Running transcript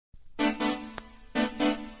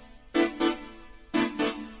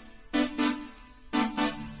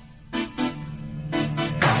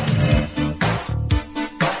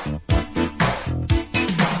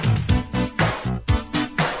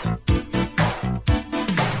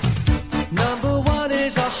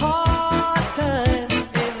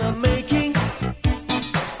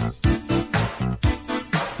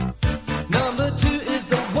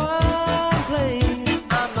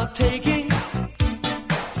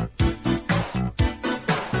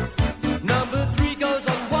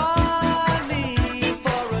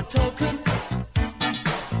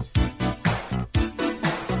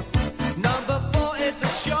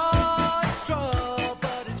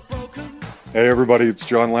Hey everybody, it's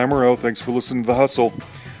John Lamoureux. Thanks for listening to The Hustle.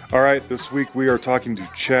 All right, this week we are talking to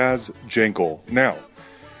Chaz Jankel. Now,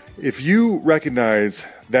 if you recognize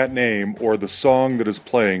that name or the song that is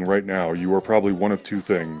playing right now, you are probably one of two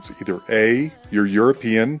things. Either A, you're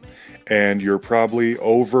European and you're probably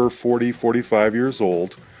over 40, 45 years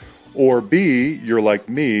old, or B, you're like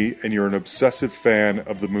me and you're an obsessive fan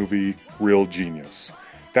of the movie Real Genius.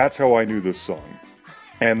 That's how I knew this song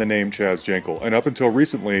and the name Chaz Jankel. And up until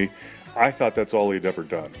recently, I thought that's all he'd ever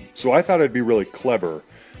done. So I thought I'd be really clever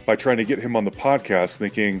by trying to get him on the podcast,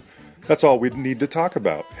 thinking that's all we'd need to talk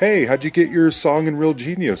about. Hey, how'd you get your song in Real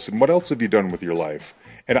Genius? And what else have you done with your life?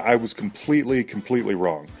 And I was completely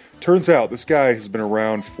wrong. Turns out this guy has been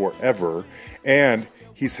around forever, and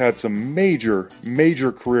he's had some major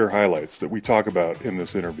career highlights that we talk about in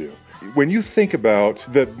this interview. When you think about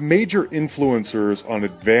the major influencers on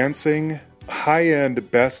advancing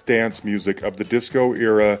high-end best dance music of the disco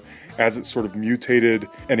era as it sort of mutated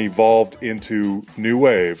and evolved into new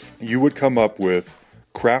wave, you would come up with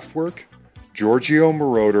Kraftwerk, Giorgio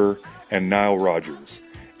Moroder, and Nile Rodgers.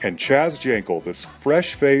 And Chaz Jankel, this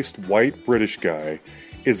fresh-faced white British guy,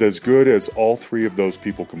 is as good as all three of those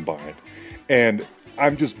people combined. And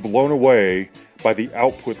I'm just blown away by the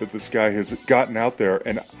output that this guy has gotten out there,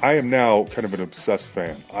 and I am now kind of an obsessed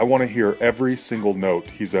fan. I want to hear every single note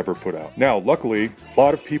he's ever put out. Now, luckily, a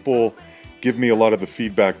lot of people give me a lot of the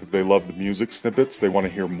feedback that they love the music snippets. They want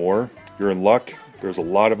to hear more. You're in luck. There's a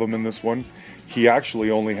lot of them in this one. He actually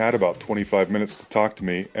only had about 25 minutes to talk to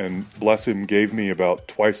me, and bless him, gave me about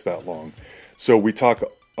twice that long. So we talk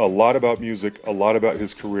a lot about music, a lot about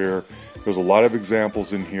his career. There's a lot of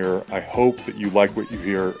examples in here. I hope that you like what you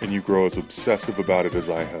hear and you grow as obsessive about it as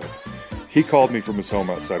I have. He called me from his home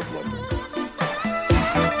outside of London.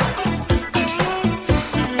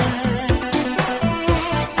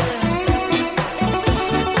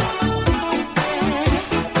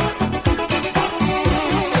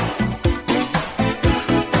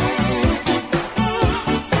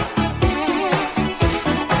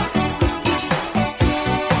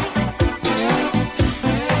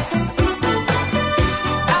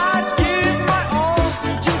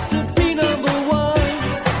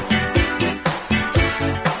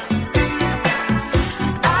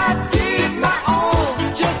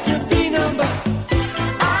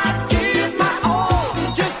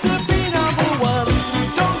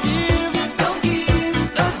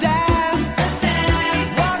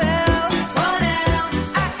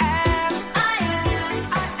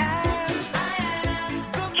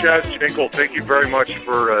 Chaz Jankel, thank you very much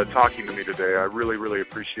for talking to me today. I really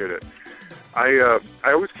appreciate it. I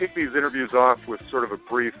always kick these interviews off with sort of a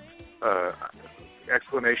brief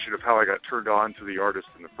explanation of how I got turned on to the artist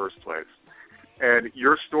in the first place. And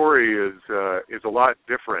your story is a lot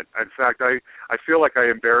different. In fact, I feel like I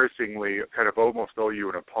embarrassingly kind of almost owe you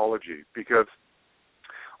an apology, because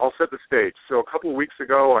I'll set the stage. So a couple of weeks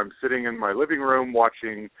ago, I'm sitting in my living room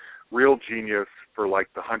watching Real Genius for like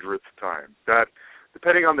the 100th time. That,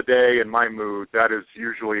 depending on the day and my mood, that is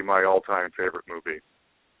usually my all-time favorite movie.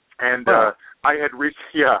 And I had reached,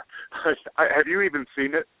 have you even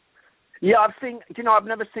seen it? Yeah, I've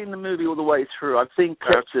never seen the movie all the way through. I've seen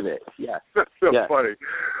clips of it, yeah. That's so funny.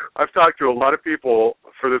 I've talked to a lot of people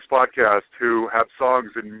for this podcast who have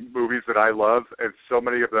songs in movies that I love, and so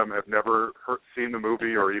many of them have never seen the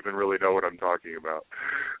movie or even really know what I'm talking about.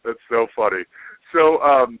 That's so funny.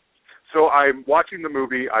 So I'm watching the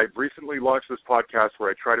movie. I've recently launched this podcast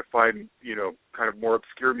where I try to find, kind of more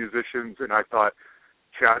obscure musicians, and I thought,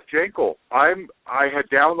 Chaz Jankel. I had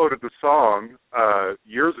downloaded the song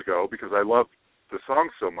years ago because I loved the song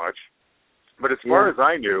so much, but as far as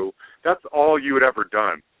I knew, that's all you had ever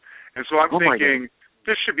done. And so I'm thinking,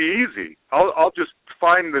 this should be easy. I'll just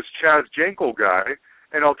find this Chaz Jankel guy,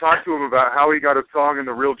 and I'll talk to him about how he got a song in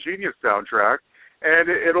the Real Genius soundtrack, and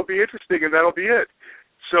it'll be interesting, and that'll be it.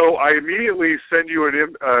 So I immediately send you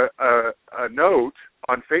a note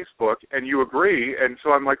on Facebook, and you agree, and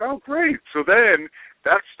so I'm like, oh, great. So then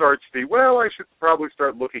that starts I should probably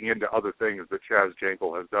start looking into other things that Chaz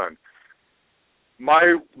Jankel has done.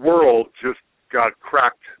 My world just got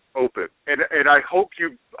cracked open, and I hope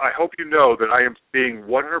you know that I am being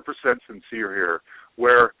 100% sincere here,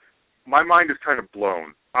 where my mind is kind of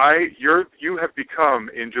blown. You have become,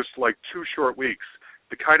 in just like 2 short weeks,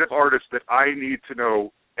 the kind of artist that I need to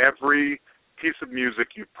know every piece of music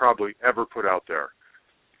you've probably ever put out there.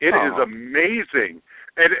 It is amazing.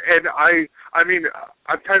 And I mean,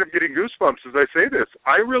 I'm kind of getting goosebumps as I say this.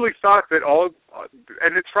 I really thought that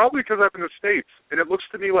and it's probably because I'm in the States, and it looks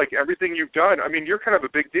to me like everything you've done, I mean, you're kind of a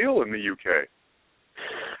big deal in the UK.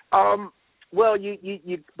 Well, you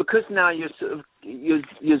because now you're sort of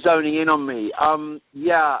you're zoning in on me.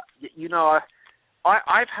 You know,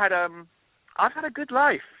 I've had a good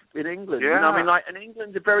life in England. Yeah. You know, I mean, like, and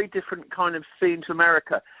England's a very different kind of scene to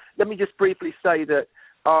America. Let me just briefly say that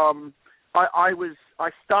I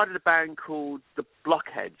started a band called the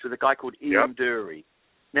Blockheads with a guy called Ian Dury.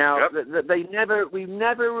 Now, we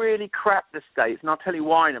never really cracked the States, and I'll tell you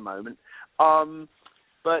why in a moment.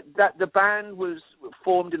 But that the band was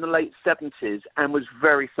formed in the late 70s and was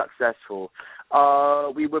very successful.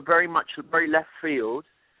 We were very left field.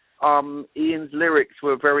 Ian's lyrics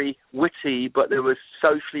were very witty, but they were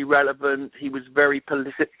socially relevant. He was very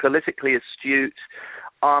politically astute,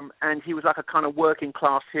 and he was like a kind of working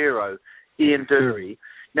class hero, Ian Dury.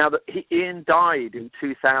 Now, Ian died in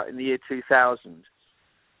the year 2000.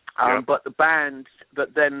 But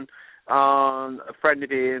then a friend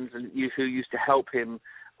of Ian's who used to help him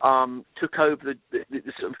took over the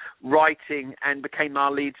sort of writing and became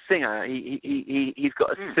our lead singer. He's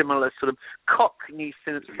got a similar sort of Cockney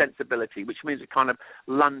sensibility, which means a kind of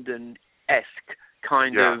London-esque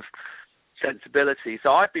kind of sensibility.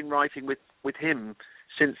 So I've been writing with him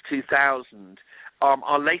since 2000.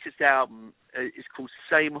 Our latest album is called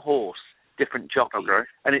Same Horse, Different Jockey,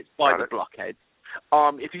 and it's by the Blockheads.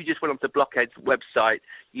 If you just went onto the Blockheads website,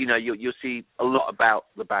 you know, you'll see a lot about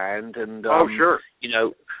the band, and you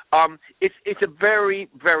know, it's a very,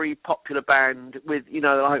 very popular band. With, you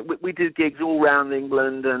know, like we do gigs all around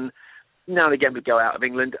England, and now and again we go out of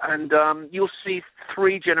England, and you'll see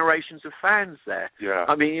 3 generations of fans there. Yeah,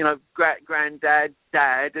 I mean, you know, granddad,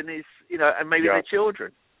 dad, and his, you know, and maybe their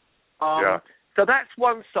children. So that's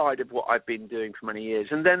one side of what I've been doing for many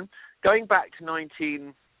years, and then going back to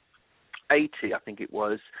 1980, I think it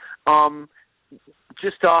was,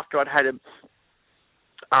 just after I'd had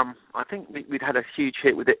I think we'd had a huge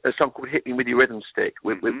hit with a song called "Hit Me With Your Rhythm Stick"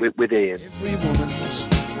 with Ian. Every woman,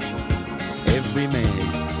 every man,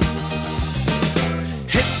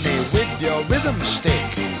 hit me with your rhythm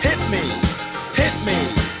stick. Hit me, hit me.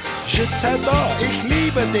 Je t'adore, ich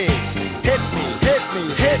liebe dich. Hit me, hit me,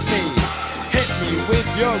 hit me. Hit me with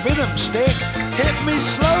your rhythm stick. Hit me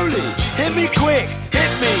slowly, hit me quick.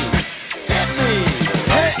 Hit me, hit me,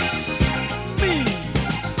 hit me.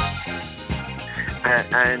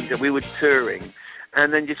 And we were touring,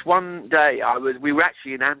 and then just one day we were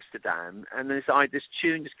actually in Amsterdam, and then this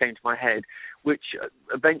tune just came to my head, which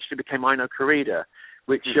eventually became I Know Corrida,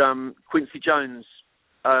 which Quincy Jones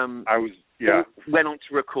went on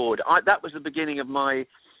to record. That was the beginning of my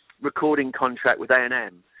recording contract with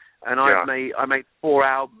A&M, and I made 4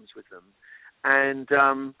 albums with them, and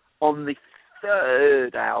on the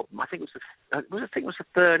 3rd album, I think it was the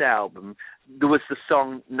 3rd album, there was the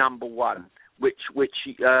song Number One, which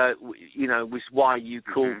you know, was Why You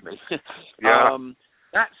Called Me.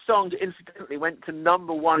 That song incidentally went to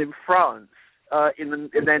number 1 in France in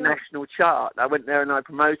their national chart. I went there and I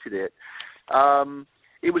promoted it.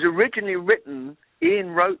 It was originally written.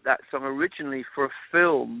 Ian wrote that song originally for a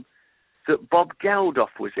film that Bob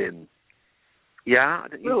Geldof was in. Yeah,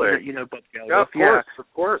 really? You know Bob Geldof. Yeah, of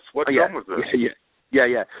course. What song was this?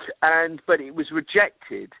 Yeah. But it was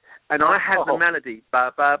rejected, and I had the melody,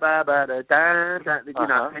 ba ba ba ba da da da, you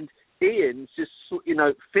know, and Ian just, you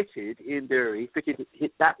know, Ian Dury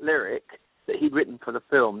hit that lyric that he'd written for the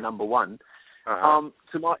film Number One to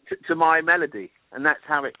my melody, and that's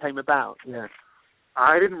how it came about. Yeah,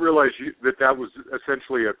 I didn't realize that was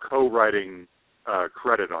essentially a co-writing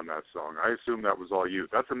credit on that song. I assume that was all you.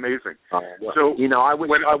 That's amazing. So, you know, I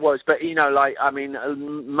was, but, you know, like, I mean,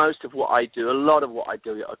 most of what I do, a lot of what I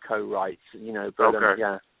do are co-writes, you know, but,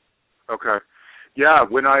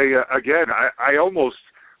 when I almost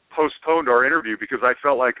postponed our interview because I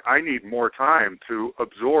felt like I need more time to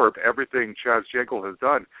absorb everything Chaz Jankel has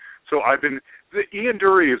done. So Ian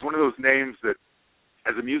Dury is one of those names that,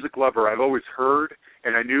 as a music lover, I've always heard,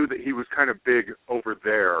 and I knew that he was kind of big over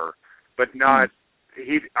there, but not,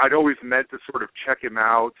 I'd always meant to sort of check him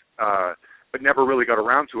out, but never really got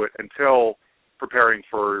around to it until preparing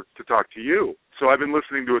to talk to you. So I've been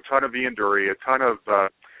listening to a ton of Ian Dury, a ton of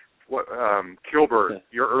Kilburn,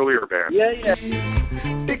 your earlier band. Yeah.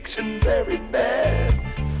 Diction very bad,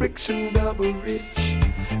 friction double rich,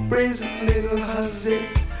 brazen little hussy,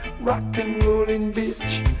 rock and rolling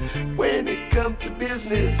bitch. When it comes to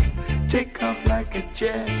business, take off like a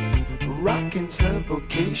jet. Rocking's her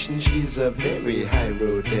vocation, she's a very high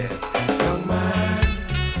roadette. Young man,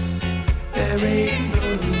 there ain't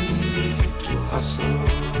no need to hustle.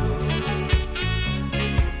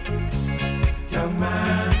 Young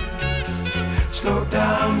man, slow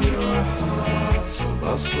down your hustle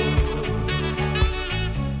bustle.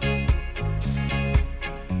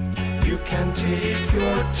 You can take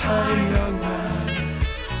your time, young man.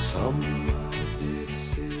 Some of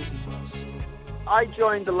this is muscle. I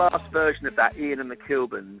joined the last version of that, Ian and the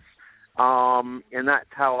Kilburns, and that's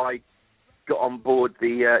how I got on board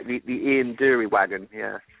the Ian Dury wagon.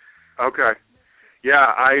 Yeah. Okay.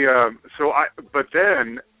 Yeah. But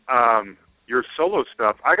then your solo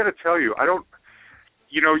stuff. I got to tell you,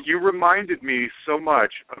 you reminded me so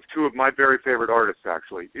much of two of my very favorite artists.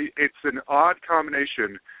 Actually, it's an odd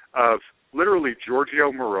combination of literally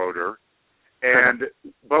Giorgio Moroder,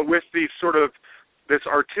 but with the sort of this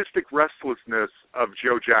artistic restlessness of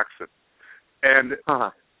Joe Jackson. And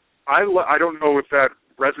I don't know if that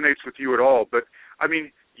resonates with you at all, but I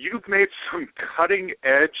mean, you've made some cutting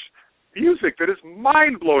edge music that is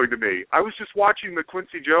mind blowing to me. I was just watching this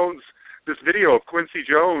video of Quincy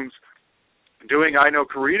Jones doing I Know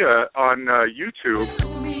Karita on YouTube.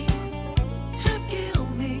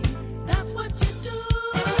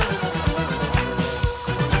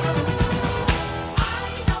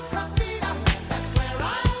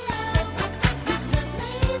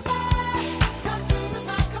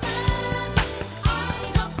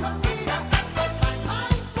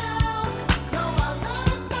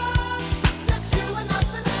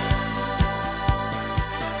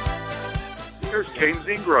 There's James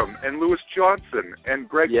Ingram and Louis Johnson and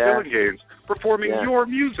Greg Killian performing your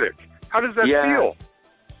music. How does that feel?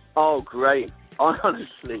 Oh, great.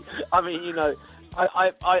 Honestly. I mean,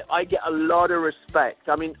 I get a lot of respect.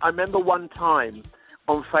 I mean, I remember one time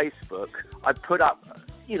on Facebook, I put up,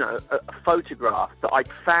 a photograph that I'd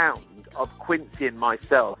found of Quincy and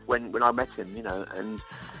myself when I met him, and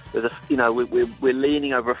there's we're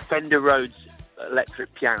leaning over a Fender Rhodes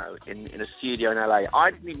electric piano in a studio in LA. I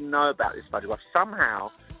didn't even know about this photograph. Somehow,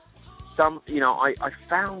 I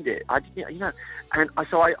found it.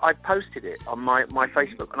 So I posted it on my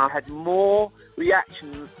Facebook, and I had more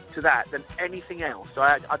reaction to that than anything else. So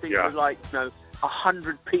I think it was like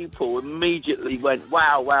 100 people immediately went,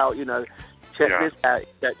 wow, check this out,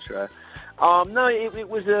 etc. No, it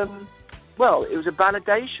was it was a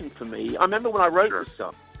validation for me. I remember when I wrote this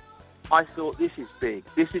song, I thought, this is big,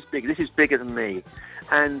 this is bigger than me.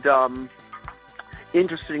 And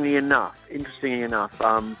interestingly enough,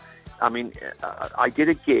 I mean, I did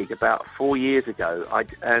a gig about 4 years ago, I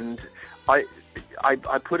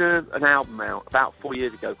put an album out about 4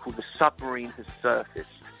 years ago called The Submarine Has Surfaced.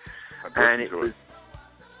 And it was...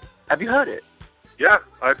 Have you heard it? Yeah,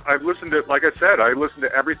 I've listened to, like I said, I listened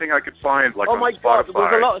to everything I could find, on Spotify. Oh my God,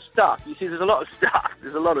 there's a lot of stuff. You see, there's a lot of stuff.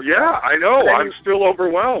 Yeah, I know. I'm still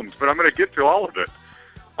overwhelmed, but I'm going to get to all of it.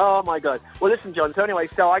 Oh my God. Well, listen, John, so anyway,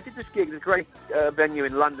 I did this gig, this great venue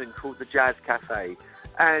in London called the Jazz Cafe.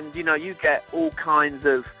 And, you get all kinds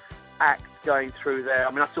of acts going through there.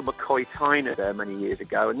 I mean, I saw McCoy Tyner there many years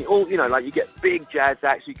ago. And you get big jazz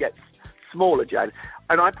acts, you get smaller jazz.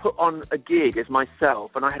 And I put on a gig as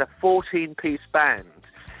myself, and I had a 14-piece band.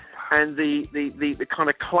 And the kind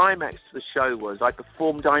of climax to the show was I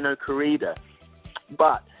performed I Know Karita.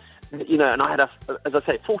 But, and I had as I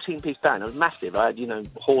say, 14-piece band. It was massive. I had,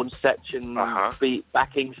 horn section, beat,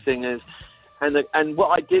 backing singers. And what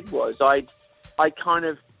I did was I kind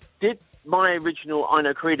of did my original I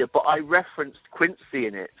Know Karita, but I referenced Quincy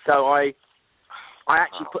in it. So I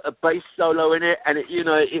actually put a bass solo in it, and it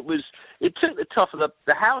took the top of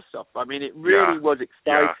the house off. I mean, it really was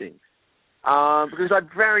exciting. Because I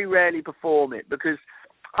very rarely perform it, because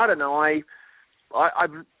I don't know, I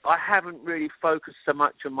haven't really focused so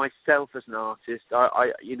much on myself as an artist.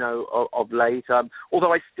 Of late,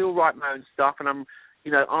 although I still write my own stuff, and I'm,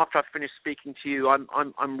 after I finish speaking to you,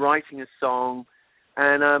 I'm writing a song,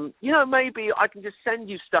 and maybe I can just send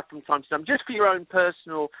you stuff from time to time, just for your own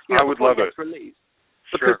personal. I would love it. Release.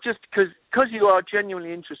 Because because you are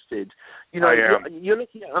genuinely interested, you're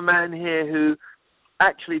looking at a man here who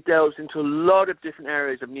actually delves into a lot of different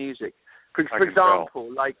areas of music. For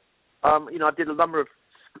example, I did a number of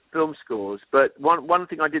film scores, but one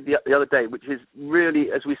thing I did the other day, which is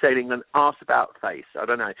really, as we say in England, arse about face. I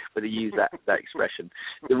don't know whether you use that expression.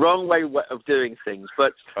 The wrong way of doing things,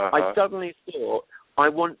 but I suddenly thought,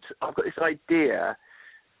 I've got this idea.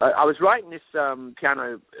 I was writing this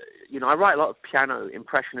piano, I write a lot of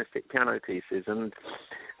impressionistic piano pieces, and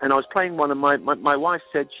I was playing one, and my wife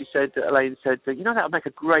said, Elaine said, that would make a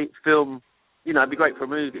great film, it'd be great for a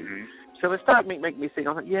movie. Mm-hmm. So it started making me think,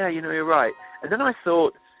 I thought, you're right. And then I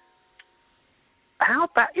thought,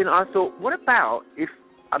 what about if,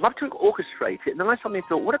 I'd love to orchestrate it, and then I suddenly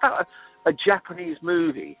thought, what about a Japanese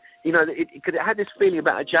movie? It had this feeling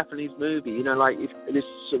about a Japanese movie, like this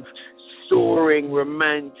sort of soaring,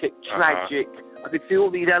 romantic, tragic. I could see all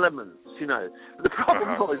these elements, you know. But the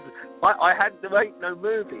problem was, I there ain't no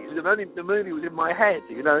movies. The movie was in my head,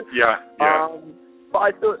 you know. Yeah. But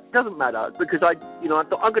I thought, it doesn't matter, because I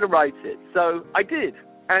thought, I'm going to write it. So I did.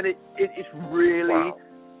 And it's really, wow.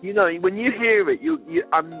 You know, when you hear it,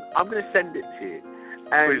 I'm going to send it to you.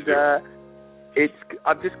 And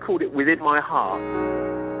I've just called it Within My Heart.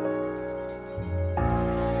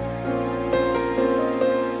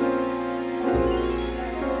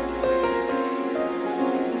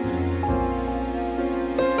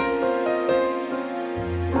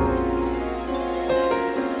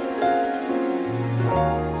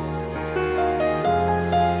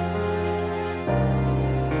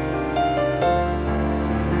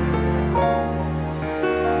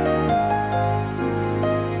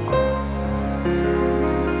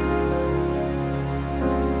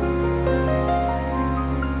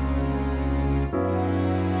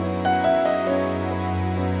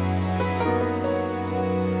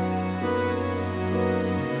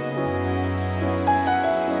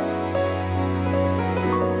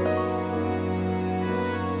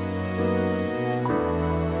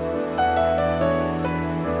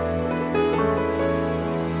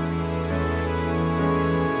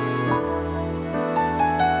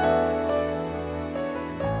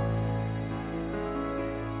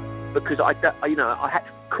 Because I had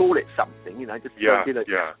to call it something, you know, just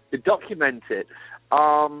to document it.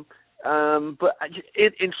 But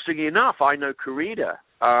interestingly enough, I know Corrida.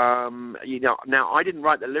 Now I didn't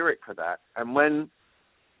write the lyric for that, and when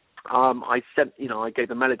I gave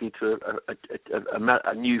the melody to a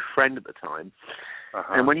new friend at the time.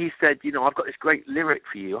 And when he said, I've got this great lyric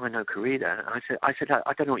for you, I know Corrida. I said,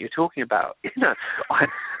 I don't know what you're talking about. I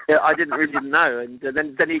didn't really know. And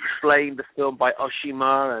then he explained the film by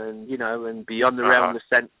Oshima and Beyond the Realm of the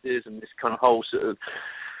Senses and this kind of whole sort of,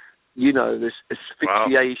 this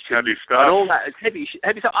asphyxiation. Heavy stuff. And all that. It's heavy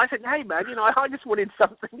stuff. I said, hey man, I just wanted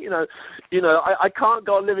something, I can't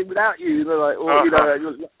go on living without you. I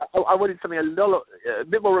wanted something a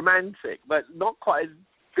bit more romantic, but not quite as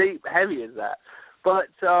deep, heavy as that. But,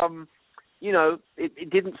 it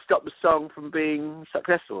didn't stop the song from being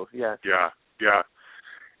successful, Yeah.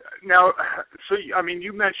 Now, so,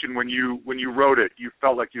 you mentioned when you wrote it, you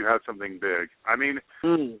felt like you had something big. I'm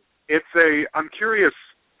curious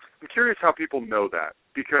how people know that,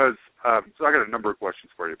 because, so I got a number of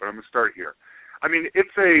questions for you, but I'm going to start here.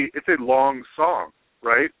 It's a long song,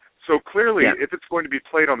 right? So clearly, if it's going to be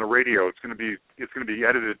played on the radio, it's going to be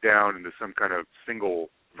edited down into some kind of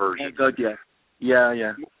single version. Oh, God, yeah.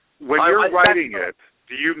 Yeah. When you're writing it,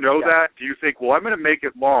 do you know that? Do you think, well, I'm going to make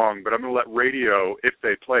it long, but I'm going to let radio, if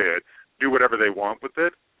they play it, do whatever they want with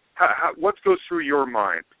it? What goes through your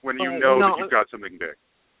mind when you know that you've got something big?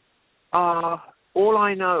 All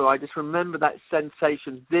I know, I just remember that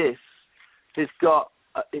sensation. This has got,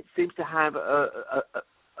 it seems to have a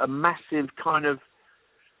massive kind of,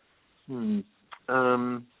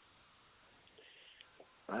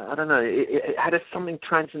 I don't know. It had something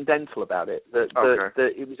transcendental about it. That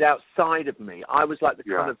it was outside of me. I was like the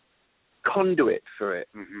kind of conduit for it.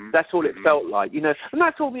 That's all it felt like, and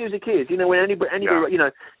that's all music is. When anybody,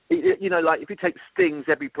 like if you take Sting's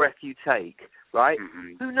 "Every Breath You Take," right?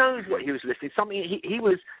 Who knows what he was listening? Something he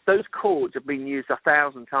was. Those chords have been used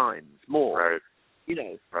 1,000 times more. Right.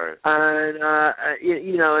 Right.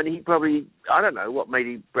 And he probably, I don't know what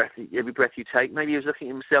made every breath you take. Maybe he was looking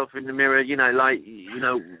at himself in the mirror,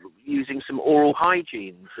 using some oral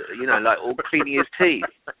hygiene, or cleaning his teeth.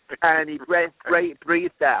 And he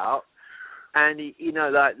breathed out, and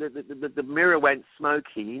the mirror went smoky.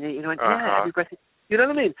 He went, every breath. You know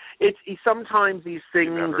what I mean? Sometimes these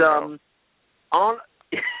things aren't. One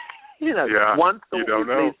thought. You don't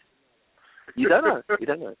know. You don't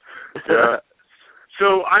know. Yeah.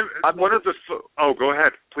 So go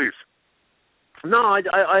ahead, please. No,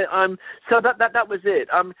 I'm. So that was it.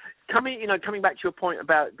 Coming back to your point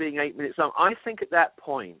about being 8 minutes long, I think at that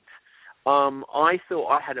point, I thought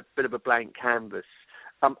I had a bit of a blank canvas.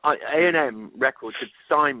 A&M Records had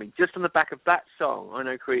signed me just on the back of that song, I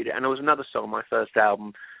Know Corrida, and there was another song on my first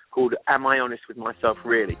album called Am I Honest With Myself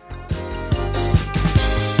Really?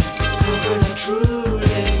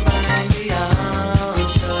 Truly find the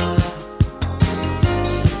answer.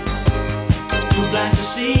 Too blind to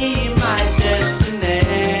see my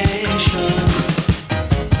destination.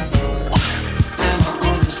 Am I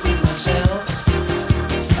honest with myself?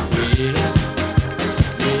 Really?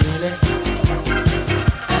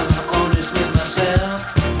 Am I honest with myself?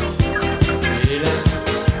 Really?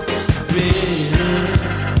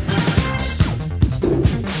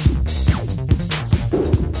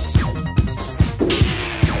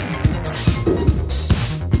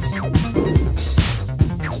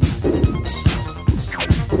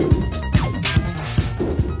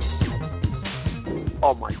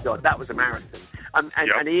 God, that was a marathon. And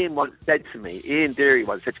Ian Deary once said to me,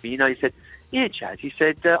 he said, yeah, Chaz, he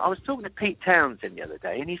said, I was talking to Pete Townsend the other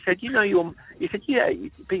day, and he said, Pete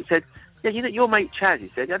said, yeah, your mate Chaz,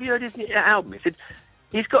 he said, have you heard his album? He said,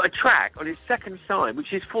 he's got a track on his second side,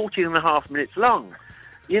 which is 14.5 minutes long,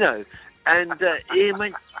 And Ian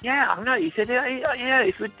went, yeah, I know. He said, yeah.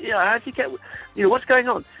 He said, how'd you get, what's going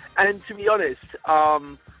on? And to be honest,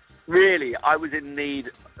 really, I was in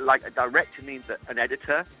need, like a director needs an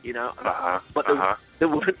editor, but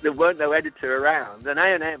there weren't no editor around. And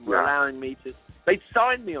A&M were allowing me to, they'd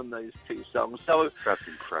signed me on those 2 songs. So that's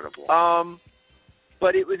incredible.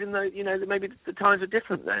 But it was in maybe the times are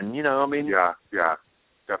different then, Yeah,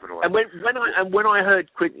 definitely. And when I heard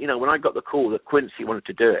when I got the call that Quincy wanted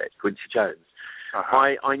to do it, Quincy Jones,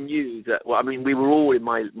 I knew that. Well, I mean, we were all in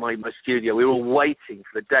my studio. We were all waiting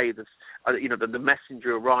for the day that the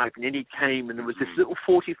messenger arrived, and then he came, and there was this little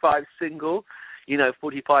 45 single,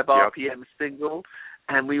 45 RPM single,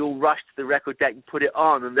 and we all rushed to the record deck and put it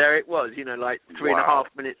on, and there it was, like 3.5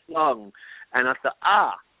 minutes long, and I thought,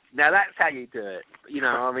 now that's how you do it.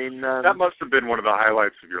 That must have been one of the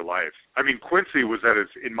highlights of your life. I mean, Quincy was at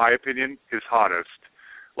in my opinion, his hottest,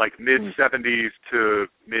 like mid-70s to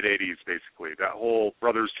mid-80s, basically. That whole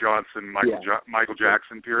Brothers Johnson, Michael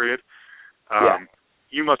Jackson period.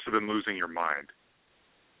 You must have been losing your mind.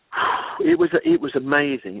 It was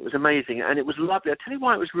amazing. It was amazing, and it was lovely. I'll tell you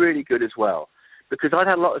why it was really good as well, because I'd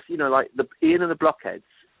had a lot of, like Ian and the Blockheads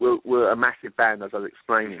were a massive band, as I was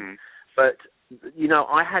explaining, but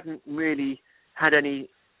I hadn't really had any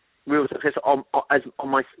real success as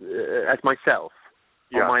myself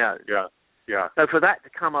on my own. Yeah. So for that to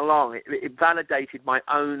come along, it validated my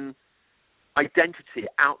own identity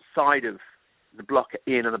outside of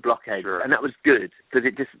Ian and the Blockheads, and that was good because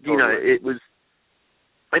it just, it was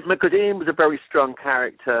because Ian was a very strong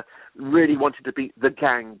character, really wanted to be the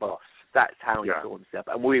gang boss. That's how he saw himself,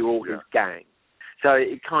 and we were all his gang. So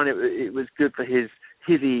it was good for his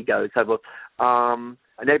ego,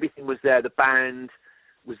 and everything was there. The band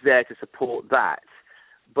was there to support that,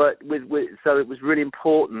 but so it was really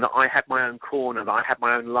important that I had my own corner, that I had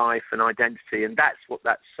my own life and identity, and that's what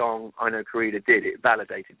that song "I Know Corrida" did. It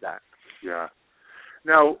validated that. Yeah.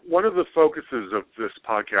 Now, one of the focuses of this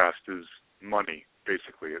podcast is money.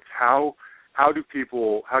 Basically, it's how do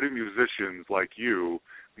musicians like you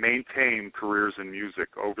maintain careers in music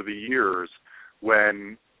over the years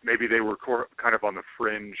when maybe they were kind of on the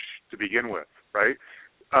fringe to begin with, right?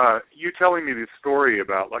 You telling me this story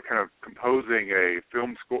about like kind of composing a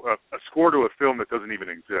film score, a score to a film that doesn't even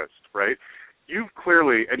exist, right? You've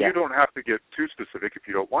clearly, and you don't have to get too specific if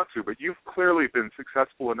you don't want to, but you've clearly been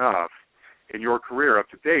successful enough in your career up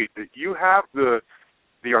to date that you have the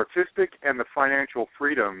artistic and the financial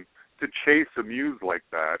freedom to chase a muse like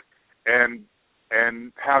that and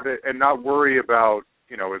have it and not worry about,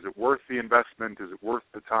 is it worth the investment? Is it worth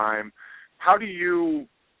the time? How do you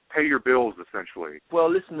pay your bills, essentially? Well,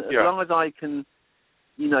 listen, as long as I can,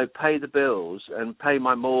 pay the bills and pay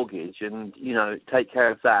my mortgage and, take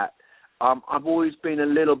care of that, I've always been a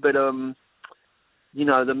little bit, then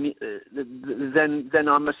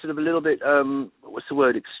I'm a sort of a little bit,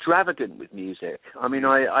 extravagant with music. I mean,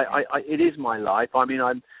 it is my life. I mean,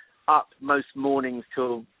 I'm up most mornings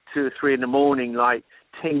till 2 or 3 in the morning, like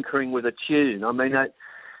tinkering with a tune. I mean,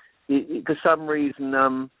 for some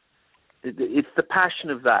reason, it's the passion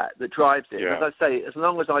of that drives it. Yeah. As I say, as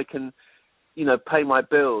long as I can, pay my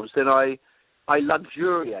bills, then I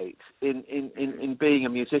luxuriate in being a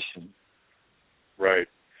musician. Right.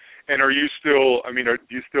 And are you still? I mean, do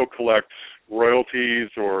you still collect royalties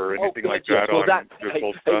or anything like that on this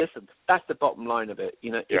whole stuff? Listen, that's the bottom line of it.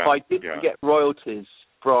 If I didn't get royalties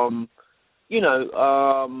from,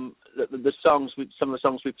 the songs, some of the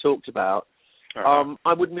songs we've talked about,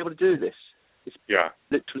 I wouldn't be able to do this. It's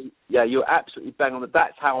literally, you're absolutely bang on it.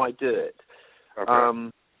 That's how I do it.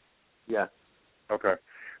 Okay. Okay.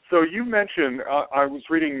 So you mentioned, I was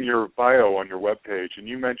reading your bio on your webpage, and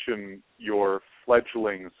you mentioned your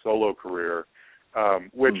fledgling solo career,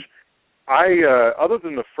 which other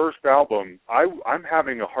than the first album, I'm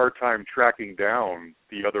having a hard time tracking down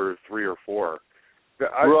the other 3 or 4.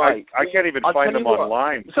 Right. I can't even find them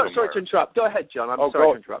online. Sorry to interrupt. Go ahead, John. I'm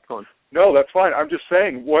sorry to interrupt. Go on. No, that's fine. I'm just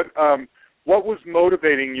saying, what was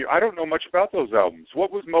motivating you? I don't know much about those albums.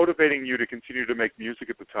 What was motivating you to continue to make music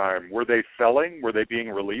at the time? Were they selling? Were they being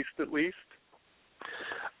released at least?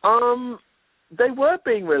 They were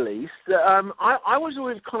being released. I was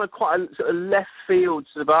always kind of quite a sort of left field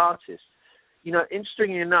sort of artist.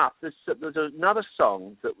 Interestingly enough, there's another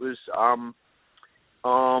song that was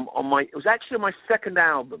it was actually on my second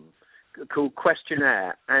album called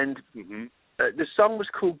Questionnaire, and the song was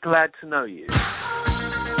called Glad to Know You.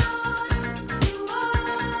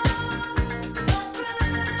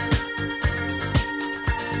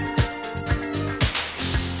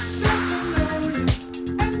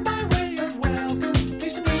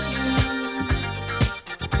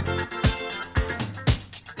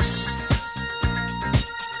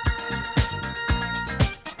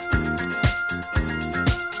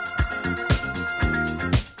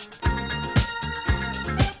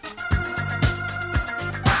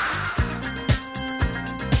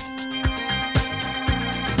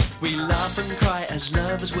 As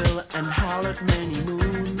lovers will, and howl at many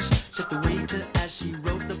moons. Said the waiter as he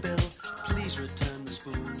wrote the bill, please return the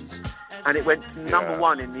spoons. And it went to number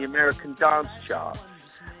one in the American dance chart.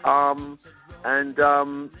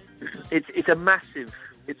 It's a massive,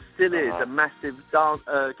 it still is a massive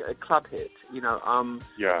club hit, you know.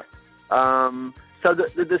 So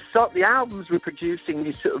the albums were producing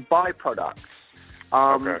these sort of byproducts.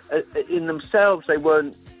 In themselves, they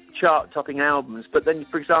weren't chart-topping albums, but then,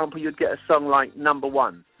 for example, you'd get a song like Number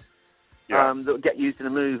One that would get used in a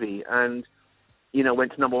movie, and you know,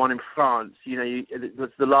 went to number one in France. You know, it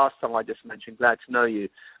was the last song I just mentioned, Glad to Know You,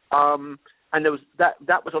 and there was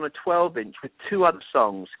that was on a 12-inch with two other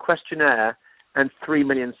songs, Questionnaire and 3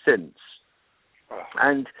 Million Synths,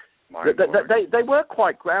 and they were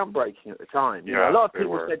quite groundbreaking at the time. You know, a lot of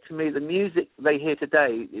people said to me, the music they hear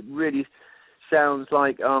today, it really sounds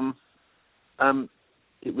like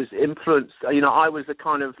it was influenced. You know, I was the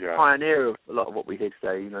kind of pioneer of a lot of what we hear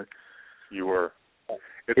today. You know, you were.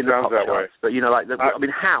 It in sounds that charts. way. But you know, like I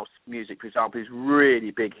mean, house music, for example, is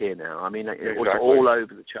really big here now. I mean, it was all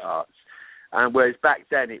over the charts. And whereas back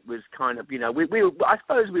then it was kind of, you know, we I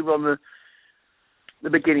suppose we were on the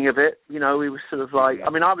beginning of it. You know, we were sort of like,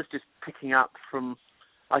 I mean, I was just picking up from,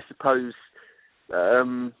 I suppose,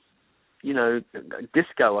 you know,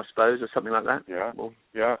 disco, I suppose, or something like that. Yeah, well,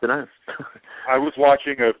 yeah. I don't know. I was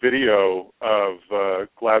watching a video of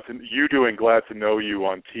you doing Glad to Know You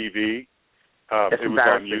on TV. It was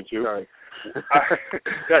on YouTube. Sorry.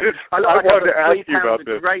 I wanted to ask you about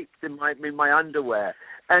this. Grapes in my underwear,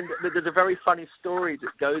 and there's a very funny story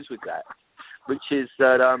that goes with that, which is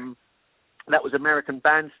that that was American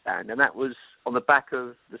Bandstand, and that was on the back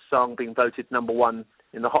of the song being voted number one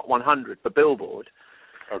in the Hot 100 for Billboard.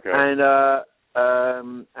 Okay. And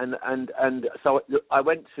so I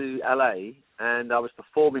went to LA and I was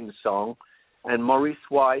performing the song, and Maurice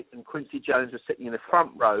White and Quincy Jones were sitting in the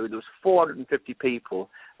front row. There was 450 people,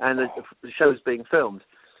 and the show was being filmed.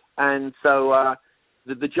 And so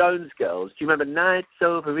the Jones Girls, do you remember Nights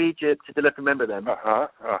Over Egypt? I don't know if you remember them.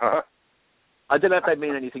 I don't know if they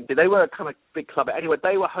mean anything. They were a kind of big club. Anyway,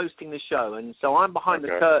 they were hosting the show, and so I'm behind the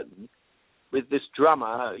curtain with this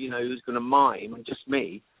drummer, you know, who's going to mime, just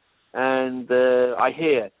me. And I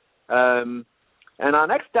hear, and our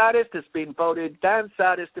next artist has been voted Dance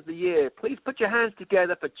Artist of the Year. Please put your hands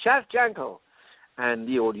together for Chaz Jankel. And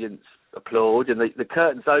the audience applaud, and the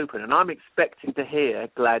curtains open, and I'm expecting to hear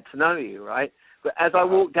Glad to Know You, right? But as I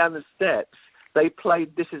walk down the steps, they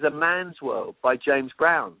played This Is a Man's World by James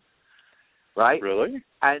Brown, right? Really?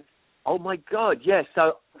 And, oh, my God, yes.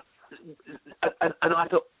 So, and I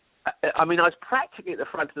thought, I mean, I was practically at the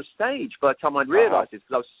front of the stage by the time I'd realised this,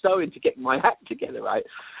 because I was so into getting my act together, right?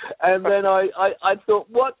 And then I thought,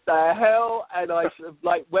 what the hell? And I sort of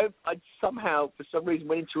like I somehow, for some reason,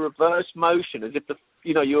 went into reverse motion, as if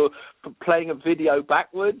you're playing a video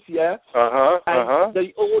backwards, yeah? And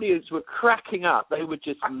the audience were cracking up. They were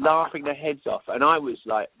just laughing their heads off, and I was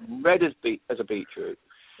like red as a beetroot.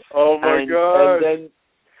 Oh my God! And then,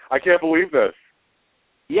 I can't believe this.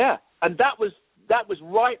 Yeah, and that was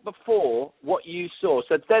right before what you saw.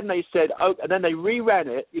 So then they said, and then they reran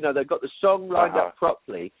it. You know, they got the song lined up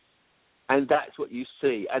properly, and that's what you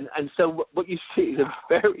see. And so what you see is a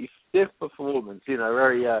very stiff performance. You know,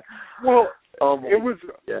 very it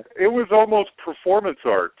was almost performance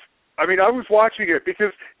art. I mean, I was watching it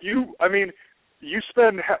because you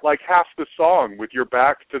spend like half the song with your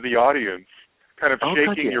back to the audience, kind of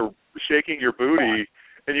shaking your booty.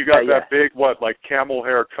 And you got that big, like camel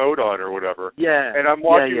hair coat on or whatever. Yeah. And I'm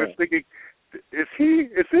watching this thinking,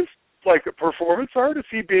 is this like a performance art? Is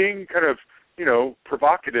he being kind of, you know,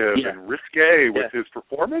 provocative and risque with his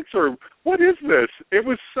performance? Or what is this? It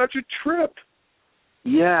was such a trip.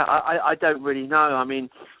 Yeah, I don't really know. I mean,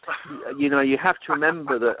 you know, you have to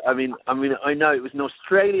remember that, I mean, I know it was an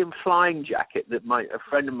Australian flying jacket that a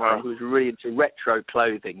friend of mine who was really into retro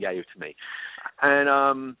clothing gave to me.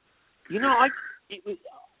 And, you know,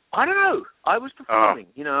 I don't know. I was performing,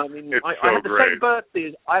 you know. I mean, I had the same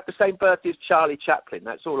birthday. I have the same birthday as Charlie Chaplin.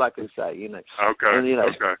 That's all I can say, you know. Okay. And, you know,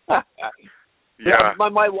 okay. Yeah.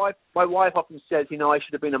 My wife often says, you know, I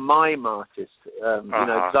should have been a mime artist. You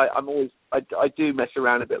know, because I do mess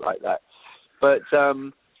around a bit like that. But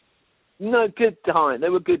no, good time. They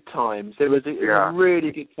were good times. It was a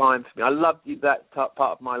really good time for me. I loved that part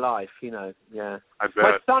of my life. You know, yeah. I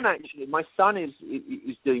bet. My son is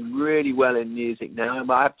doing really well in music now.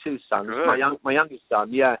 I have two sons. Good. My youngest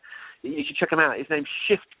son, yeah. You should check him out. His name's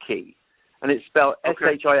Shift Key, and it's spelled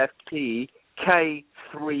SHIFT K3Y.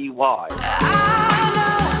 I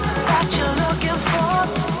know what you're looking for,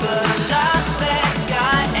 but I'm not that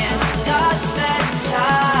guy and got that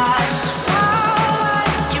time.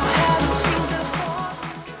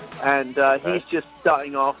 And he's just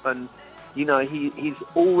starting off, and you know he'll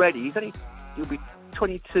be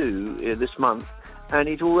 22 this month, and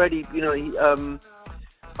he's already, you know,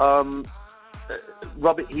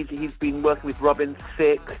 he's been working with Robin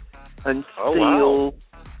Thicke and Seal. Wow.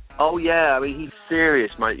 Oh yeah, I mean he's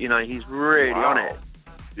serious, mate. You know, he's really on it.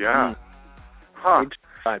 Yeah. Huh.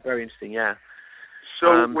 Right, very interesting. Yeah.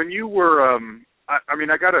 So when you were, I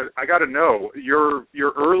mean, I gotta know your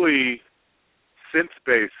early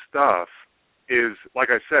synth-based stuff is, like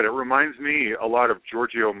I said, it reminds me a lot of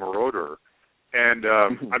Giorgio Moroder, and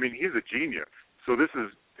I mean he's a genius. So this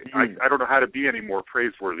is I don't know how to be any more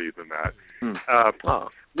praiseworthy than that.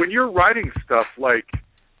 When you're writing stuff like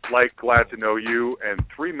Glad to Know You and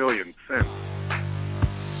 3 Million Synths.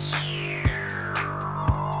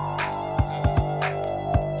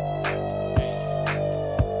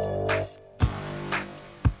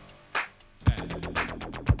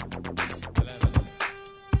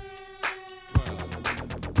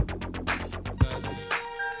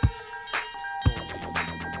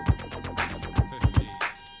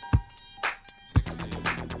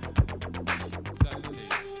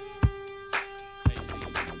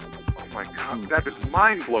 That is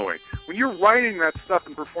mind-blowing. When you're writing that stuff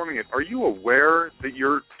and performing it, are you aware that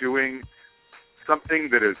you're doing something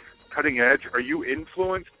that is cutting edge? Are you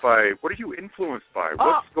influenced by, what are you influenced by?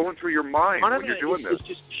 What's going through your mind when you're doing this? It's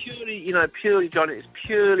just purely, John, it's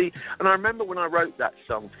purely, and I remember when I wrote that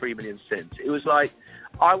song, 3 Million Synths, it was like,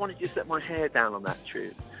 I wanted to just let my hair down on that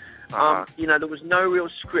tune. You know, there was no real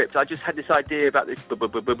script. I just had this idea about this, you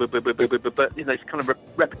know, this kind of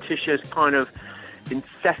repetitious, kind of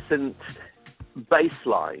incessant bass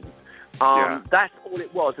line. That's all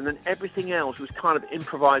it was, and then everything else was kind of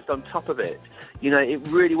improvised on top of it. You know, it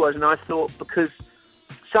really was. And I thought, because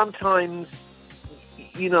sometimes,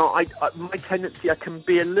 you know, my tendency, I can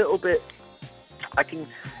be a little bit, I can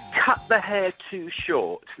cut the hair too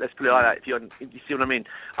short, let's put it like that, if you see what I mean.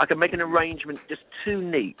 I can make an arrangement just too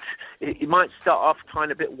neat. It might start off kind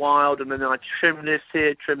of a bit wild, and then I trim this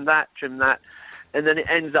here, trim that, and then it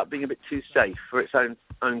ends up being a bit too safe for its own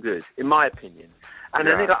good, in my opinion. And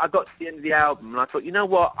I think I got to the end of the album, and I thought, you know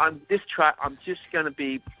what? This track, I'm just going to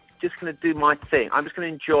do my thing. I'm just going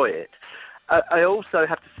to enjoy it. I also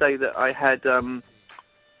have to say that I had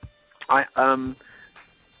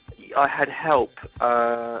help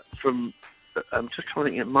from. I'm just trying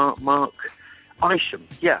to think. Mark Isham.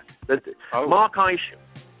 Yeah, Mark Isham.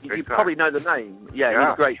 You probably know the name. Yeah,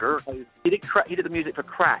 he's great. Sure. He did the music for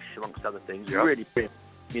Crash, amongst other things. Yep. Really brilliant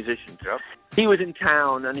musician. Yep. He was in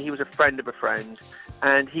town, and he was a friend of a friend,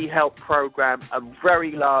 and he helped program a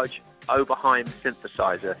very large Oberheim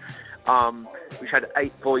synthesizer, which had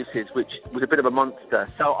 8 voices, which was a bit of a monster.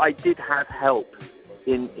 So I did have help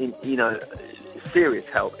in you know, serious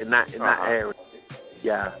help in that area.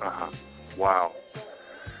 Yeah. Wow.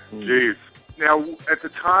 Jeez. Now, at the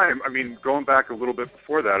time, I mean, going back a little bit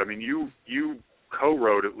before that, I mean, you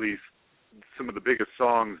co-wrote at least some of the biggest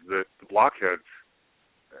songs that the Blockheads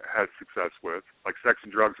had success with, like Sex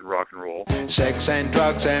and Drugs and Rock and Roll. Sex and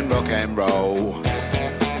drugs and rock and roll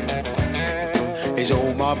is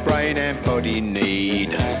all my brain and body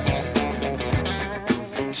need.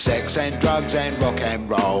 Sex and drugs and rock and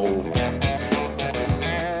roll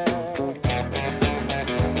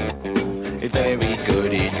is very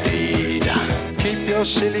good indeed. Keep your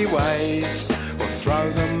silly ways or throw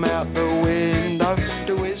them out the window.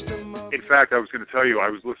 The wisdom of... In fact, I was going to tell you, I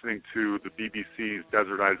was listening to the BBC's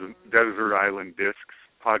Desert Island Discs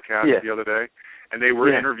podcast the other day, and they were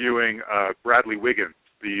interviewing Bradley Wiggins,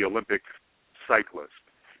 the Olympic cyclist,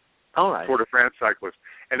 Tour de France cyclist.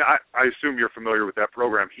 And I assume you're familiar with that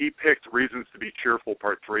program. He picked Reasons to Be Cheerful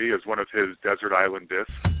Part 3 as one of his Desert Island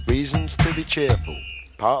discs. Reasons to be Cheerful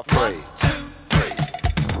Part 3. 1, 2,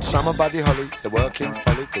 3. Summer Buddy Holly, the working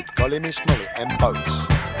folly, good golly Miss Molly, and boats.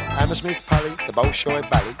 Hammersmith Pally, the Bolshoi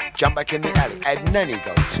Bally, jump back in the alley, add nanny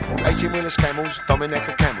goats, 18-wheelers camels,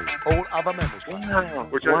 Dominica camels, all other mammals.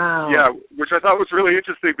 Which I thought was really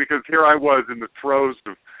interesting, because here I was in the throes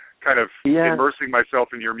of kind of immersing myself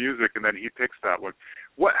in your music, and then he picks that one.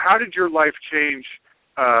 How did your life change?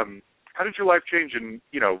 How did your life change in,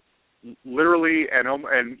 you know, literally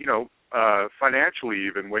and you know, financially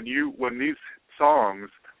even, when these songs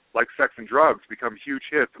like Sex and Drugs become huge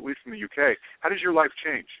hits, at least in the UK? How did your life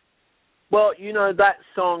change? Well, you know, that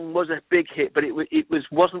song was a big hit, but it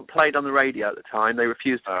wasn't played on the radio at the time. They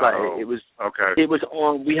refused to play it. It was okay. It was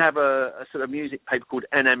on. We have a sort of music paper called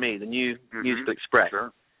NME, the New Musical Express,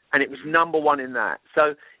 sure. And it was number one in that.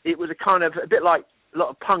 So it was a kind of a bit like a lot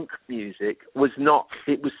of punk music was not.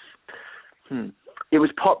 It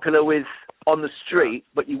was popular with on the street,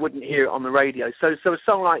 but you wouldn't hear it on the radio. So a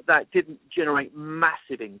song like that didn't generate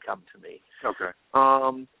massive income to me. Okay.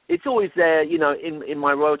 It's always there, you know, in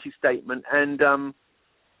my royalty statement, and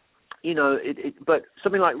you know, but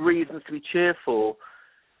something like Reasons to Be Cheerful,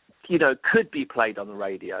 you know, could be played on the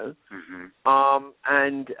radio.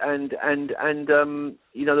 And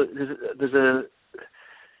you know,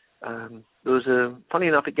 there's a funny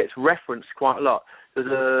enough, it gets referenced quite a lot. There's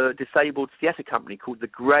a disabled theatre company called the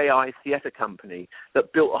Grey Eye Theatre Company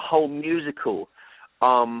that built a whole musical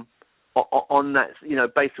on that, you know,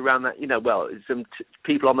 based around that, you know, well, some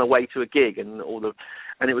people on their way to a gig and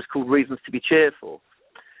it was called Reasons to Be Cheerful.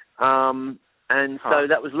 And so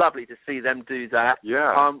that was lovely to see them do that.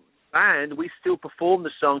 Yeah. And we still perform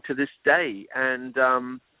the song to this day. And,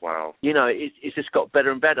 wow. You know, it's just got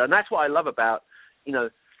better and better. And that's what I love about, you know,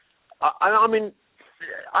 I mean,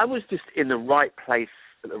 I was just in the right place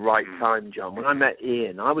at the right time, John. When I met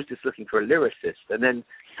Ian, I was just looking for a lyricist. And then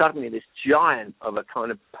suddenly this giant of a kind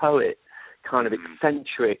of poet, kind of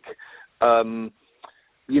eccentric,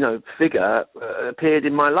 you know, figure appeared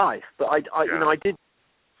in my life. But you know, I did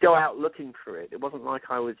go out looking for it. It wasn't like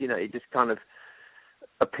I was, you know, it just kind of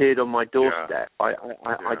appeared on my doorstep. I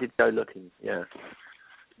did go looking. Yeah.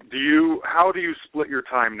 How do you split your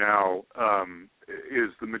time now? Is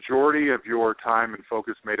the majority of your time and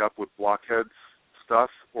focus made up with Blockheads stuff,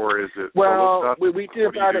 or is it solo stuff? we do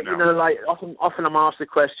about it. You know, like often I'm asked the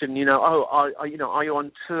question, you know, are you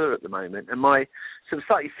on tour at the moment? And my sort of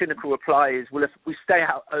slightly cynical reply is, well, if we stay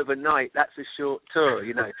out overnight, that's a short tour,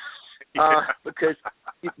 you know. Because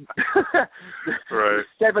right.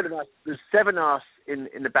 there's seven of us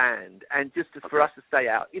in the band, and just for us to stay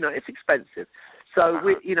out, you know, it's expensive. So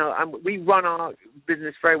we, you know, we run our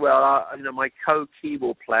business very well. You know, my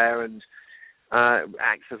co-keyboard player and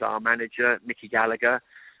acts as our manager, Mickey Gallagher,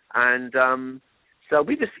 and so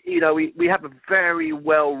we just, you know, we have a very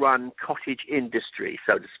well-run cottage industry,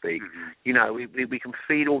 so to speak. You know, we can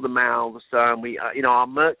feed all the mouths. We, you know, our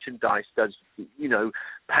merchandise does, you know,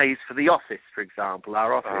 pays for the office, for example,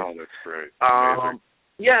 our office. Oh, that's great.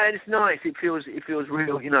 Yeah, and it's nice. It feels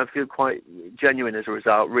real. You know, I feel quite genuine as a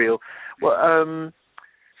result. Real. Well,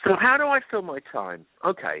 so how do I fill my time?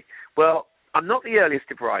 Okay. Well, I'm not the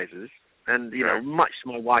earliest of risers, and you know, much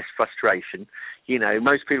to my wife's frustration. You know,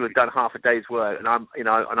 most people have done half a day's work, and I'm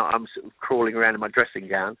sort of crawling around in my dressing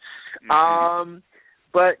gown.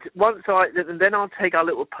 But then I'll take our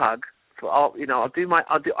little pug. I've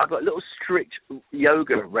got a little strict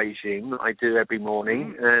yoga regime that I do every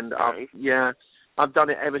morning, and I've done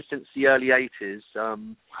it ever since the early 80s.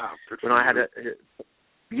 When I had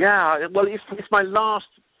well, it's my last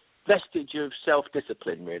vestige of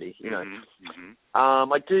self-discipline, really. You know,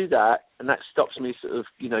 I do that, and that stops me sort of,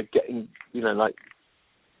 you know, getting, you know, like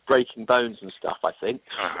breaking bones and stuff, I think,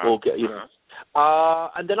 or get, you know.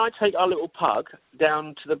 And then I take our little pug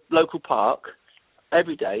down to the local park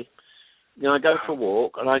every day. You know, I go for a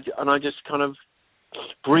walk, and I just kind of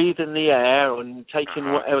breathe in the air and take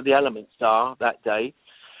in whatever the elements are that day.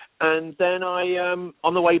 And then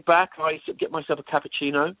on the way back, I get myself a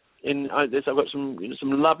cappuccino. I've got some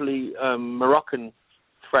lovely Moroccan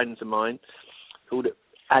friends of mine called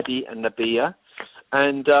Adi and Nabia.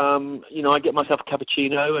 And, you know, I get myself a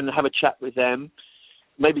cappuccino and have a chat with them,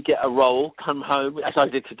 maybe get a roll, come home, as I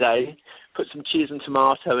did today, put some cheese and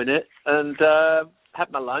tomato in it, and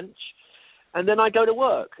have my lunch. And then I go to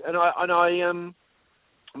work. And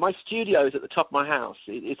my studio is at the top of my house.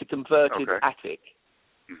 It's a converted attic,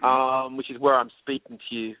 which is where I'm speaking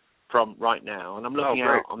to you from right now. And I'm looking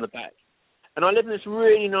out on the back. And I live in this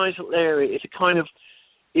really nice little area. It's a kind of,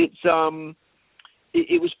 it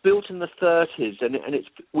was built in the 30s, and it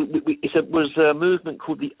was a movement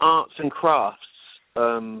called the Arts and Crafts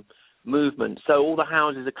movement. So all the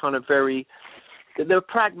houses are kind of they're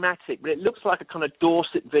pragmatic, but it looks like a kind of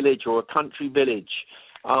Dorset village or a country village.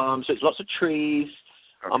 So it's lots of trees.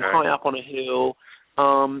 I'm high up on a hill.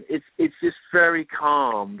 It's just very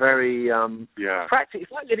calm, very practical.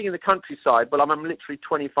 It's like living in the countryside, but I'm literally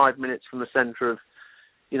 25 minutes from the centre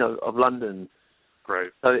of London.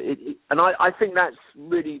 Great. So I think that's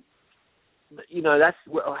really, that's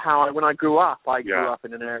how when I grew up, grew up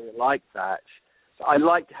in an area like that. So I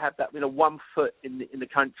like to have that, 1 foot in the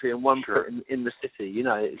country and 1 foot in the city.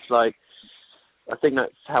 It's like, I think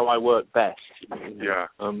that's how I work best. Yeah.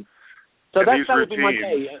 So that would be my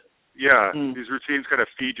day. Yeah, these routines kind of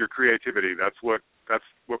feed your creativity. That's what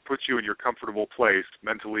puts you in your comfortable place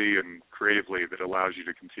mentally and creatively that allows you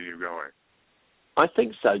to continue going. I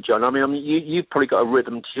think so, John. I mean, you've probably got a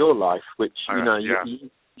rhythm to your life, which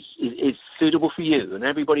is suitable for you, and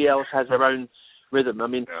everybody else has their own rhythm. I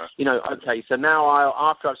mean, okay. So now,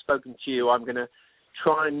 after I've spoken to you, I'm going to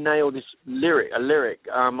try and nail this lyric.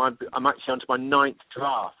 I'm actually onto my 9th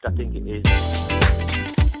draft, I think it is.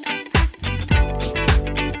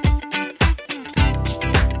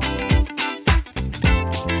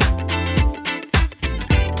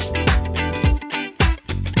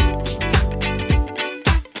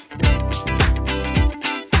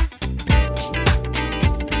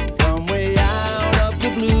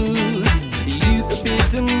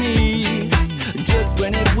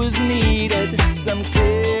 Some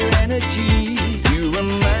clear energy. You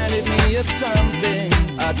reminded me of something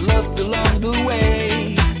I'd lost along the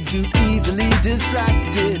way. Too easily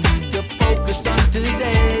distracted to focus on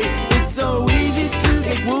today. It's so easy to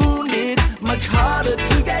get wounded, much harder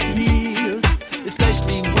to get healed,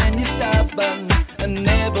 especially when you're stubborn and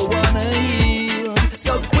never wanna yield.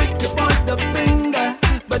 So quick to point the finger,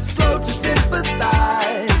 but slow to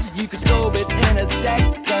sympathize. You could solve it in a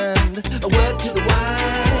second. A word to the wise.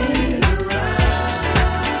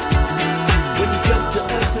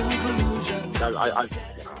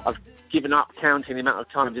 I've given up counting the amount of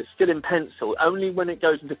times. It's still in pencil. Only when it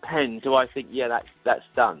goes into pen do I think, that's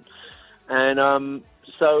done. And and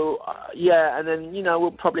then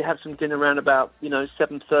we'll probably have some dinner around about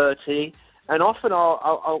 7:30. And often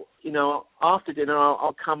I'll after dinner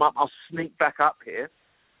I'll come up, I'll sneak back up here,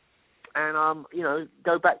 and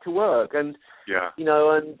go back to work. And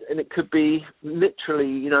and it could be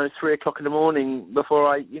literally 3 o'clock in the morning before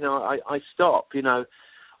I stop.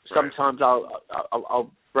 Sometimes I'll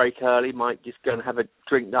break early, might just go and have a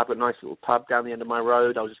drink up at a nice little pub down the end of my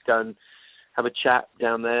road. I'll just go and have a chat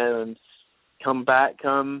down there and come back.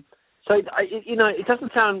 So it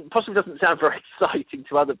doesn't sound very exciting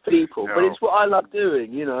to other people, but it's what I love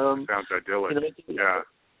doing. Sounds idyllic.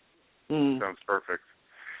 Sounds perfect.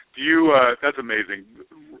 Do you? That's amazing.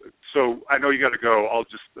 So I know you got to go. I'll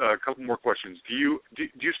just a couple more questions. Do you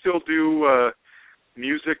still do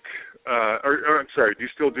music? Do you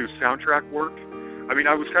still do soundtrack work? I mean,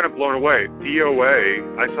 I was kind of blown away.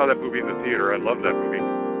 DOA, I saw that movie in the theater. I love that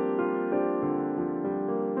movie.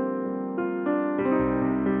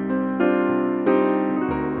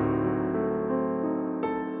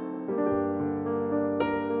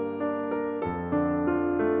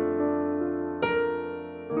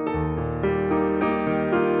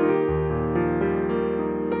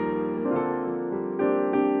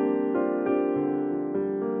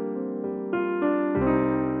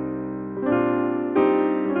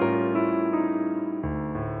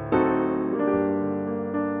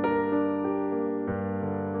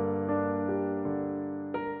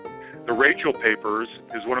 Rachel Papers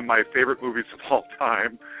is one of my favorite movies of all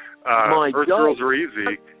time. Earth Girls Are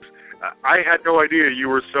Easy. I had no idea you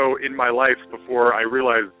were so in my life before I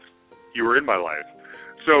realized you were in my life.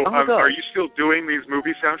 So are you still doing these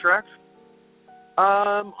movie soundtracks?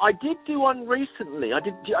 I did do one recently. I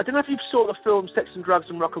don't know if you saw the film Sex and Drugs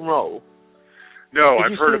and Rock and Roll. No,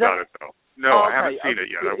 I've heard about it, though. No, I haven't seen it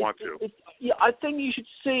yet. I want to. I think you should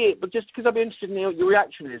see it, but just because I'm interested in your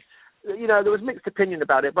reaction is, there was mixed opinion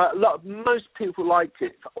about it, but most people liked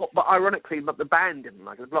it. But ironically, the band didn't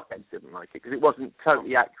like it. The Blockheads didn't like it because it wasn't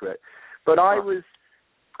totally accurate. But I was,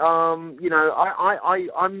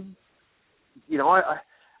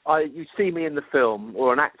 you see me in the film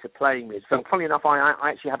or an actor playing me. So funny enough, I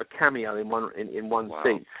actually have a cameo in one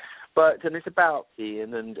scene. And it's about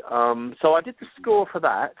Ian, and so I did the score for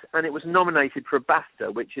that, and it was nominated for a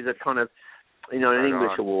BAFTA, which is a kind of, an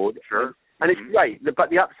English award. Sure. And it's great, but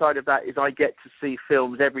the upside of that is I get to see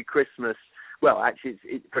films every Christmas. Well, actually,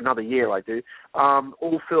 it's for another year I do.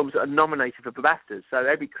 All films that are nominated for BAFTAs. So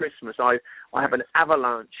every Christmas I have an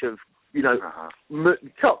avalanche of,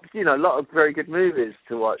 top, a lot of very good movies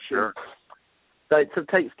to watch. Sure. So it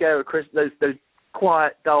takes care of those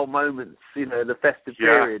quiet, dull moments, the festive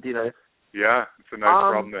period, Yeah, it's a nice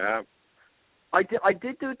problem to have. I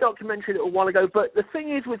did do a documentary a little while ago, but the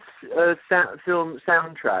thing is with film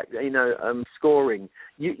soundtrack, scoring,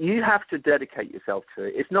 you have to dedicate yourself to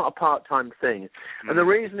it. It's not a part-time thing, and the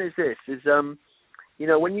reason is this: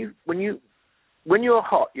 when you're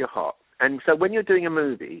hot, you're hot, And so when you're doing a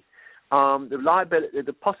movie, the liability,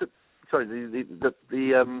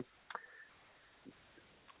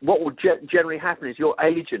 what will generally happen is your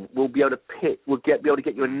agent will be able to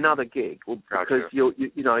get you another gig, because you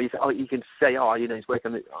know, you can say, oh, you know, he's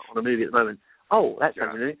working on a movie at the moment. Oh, that's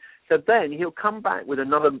something new. So then he'll come back with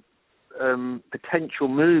another potential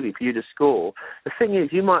movie for you to score. The thing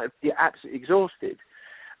is, you might be absolutely exhausted,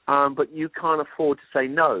 but you can't afford to say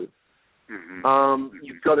no. Mm-hmm.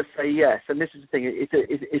 You've got to say yes, and this is the thing.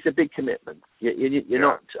 It's a big commitment. You're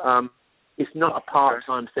not. It's not a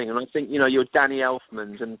part-time thing. And I think, you know, your Danny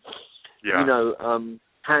Elfmans and you know,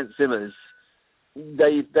 Hans Zimmers,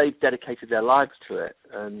 they've dedicated their lives to it.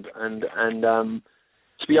 And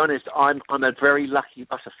to be honest, I'm a very lucky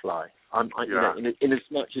butterfly. You know, in as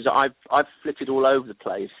much as I've flitted all over the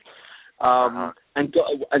place, and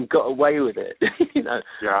got away with it. You know.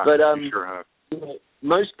 Yeah. But you sure have. You know,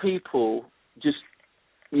 most people just,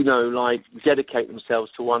 you know, like, dedicate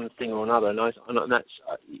themselves to one thing or another, and that's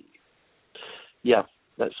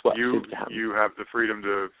that's what seems to happen. You have the freedom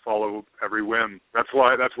to follow every whim. That's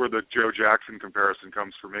where the Joe Jackson comparison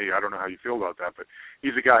comes for me. I don't know how you feel about that, but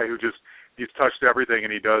he's a guy who he's touched everything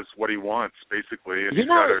and he does what he wants, basically, and he's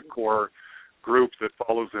got a core group that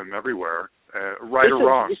follows him everywhere, right or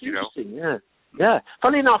wrong. It's interesting, yeah.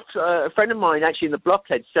 Funny enough, a friend of mine actually in the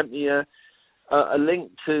Blockheads sent me a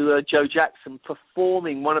link to Joe Jackson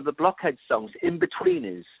performing one of the Blockheads songs,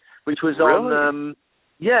 In-Betweeners, which was on...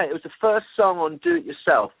 it was the first song on Do It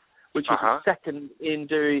Yourself, which was the second in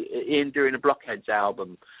doing a Blockheads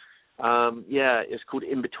album. It was called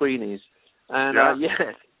In-Betweeners. And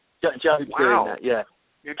Joe doing that,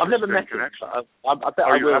 I've never met him, but I bet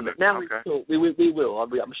I will. Now we will.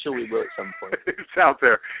 I'm sure we will at some point. It's out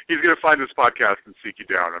there. He's going to find this podcast and seek you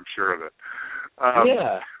down, I'm sure of it.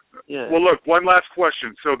 Well, look, one last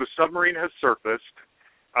question. So the submarine has surfaced.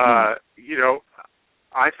 You know,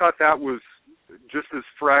 I thought that was just as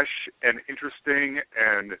fresh and interesting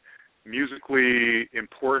and musically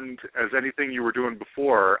important as anything you were doing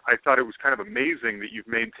before. I thought it was kind of amazing that you've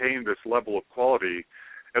maintained this level of quality,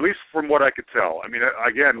 at least from what I could tell. I mean,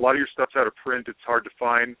 again, a lot of your stuff's out of print. It's hard to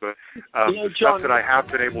find, but the stuff that I have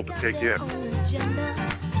been able to take in.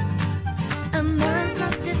 And mine's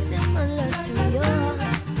not dissimilar to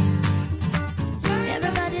yours.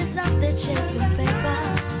 Everybody's out there chasing paper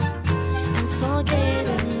and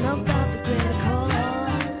forgetting about the greater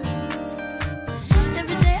cause.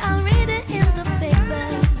 Every day I read it in the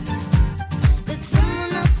papers that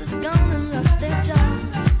someone else has gone and lost their job.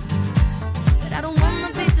 But I don't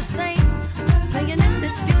want to be the same, playing in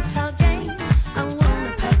this futile game. I want to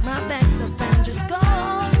pack my bags up and just go.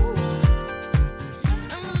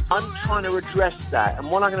 I'm trying to address that,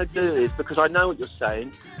 and what I'm going to do is, because I know what you're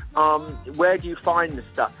saying, where do you find the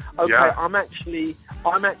stuff? Okay, I'm actually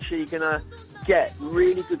going to get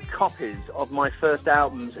really good copies of my first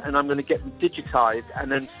albums, and I'm going to get them digitized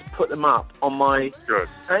and then put them up on my... Good.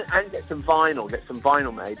 And get some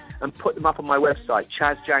vinyl made, and put them up on my website,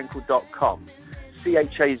 chazjankel.com,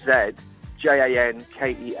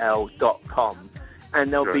 ChazJankel.com,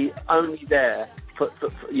 and they'll be only there for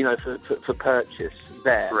purchase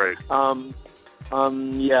there. Great.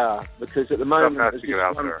 Because at the moment... Stuff has to get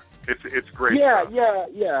out there. It's great. Yeah.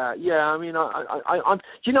 I mean, I'm.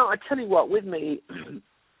 You know, I tell you what. With me,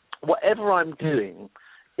 whatever I'm doing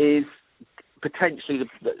is potentially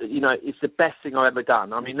it's the best thing I've ever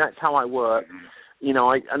done. I mean, that's how I work. Mm-hmm. You know,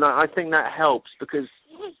 I think that helps because,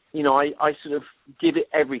 you know, I sort of give it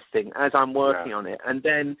everything as I'm working on it, and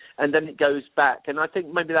then it goes back. And I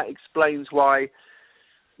think maybe that explains why,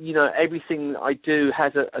 you know, everything I do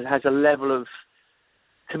has a level of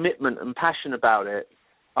commitment and passion about it.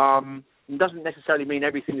 It doesn't necessarily mean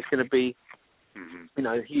everything is going to be, you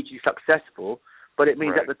know, hugely successful, but it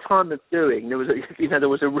means at the time of doing there was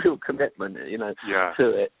a real commitment, you know, to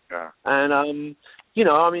it. Yeah. And you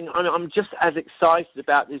know, I mean, I'm just as excited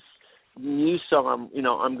about this new song.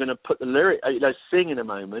 I'm going to put the lyric, sing in a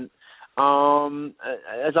moment,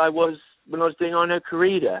 as I was when I was doing I Know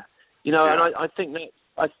Corrida. You know, and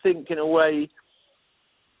I think in a way,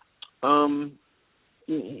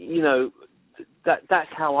 you know.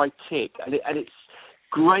 That's how I tick, and it's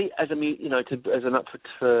great as as an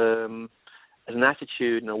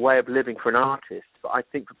attitude and a way of living for an artist. But I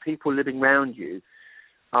think for people living around you,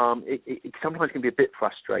 it sometimes can be a bit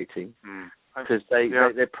frustrating because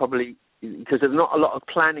they're probably because there's not a lot of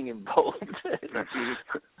planning involved.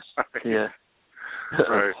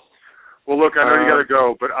 Right. Well, look, I know you got to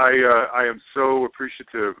go, but I am so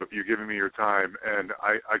appreciative of you giving me your time, and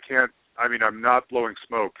I can't. I mean, I'm not blowing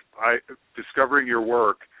smoke. Discovering your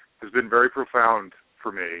work has been very profound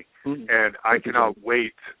for me, and I cannot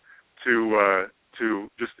wait to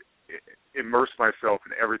just immerse myself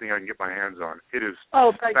in everything I can get my hands on. It is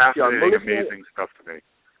thanks, John. fascinating, amazing stuff to me.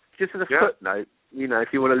 Just as a footnote,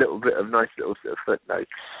 if you want a little bit of nice little sort of footnote.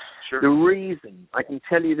 Sure. The reason, I can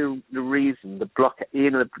tell you the reason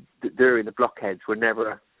Ian and the Blockheads were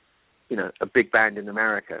never, a big band in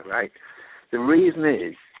America, right? The reason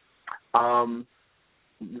is,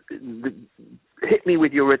 Hit Me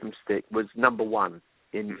With Your Rhythm Stick was number one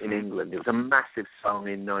in England. It was a massive song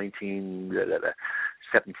in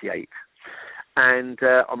 1978. And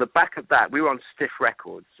on the back of that, we were on Stiff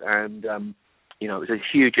Records, and, it was a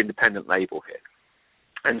huge independent label here.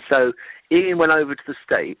 And so Ian went over to the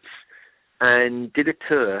States and did a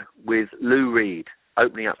tour with Lou Reed,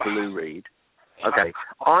 opening up for Lou Reed. Okay,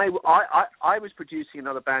 I was producing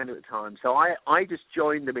another band at the time, so I just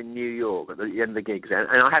joined them in New York at the end of the gigs, and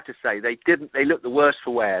I have to say they looked the worse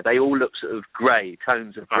for wear. They all looked sort of grey,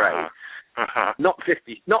 tones of grey, not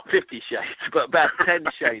 50 shades, but about 10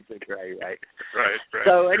 shades of grey, right? Right.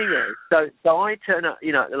 So anyway, so I turn up,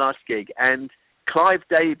 at the last gig, and Clive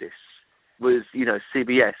Davis was,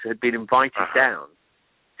 CBS had been invited down to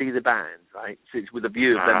see the band, right? So it's with a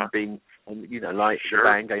view of them being, the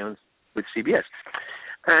band going on with CBS.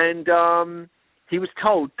 And he was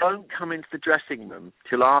told, don't come into the dressing room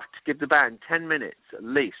till after, give the band 10 minutes at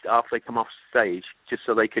least after they come off stage, just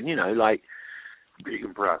so they can, decompress.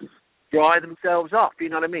 Dry themselves up, you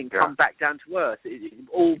know what I mean? Yeah. Come back down to earth.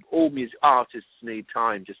 All music artists need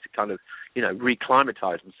time just to kind of,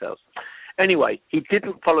 reclimatize themselves. Anyway, he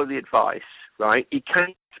didn't follow the advice, right? He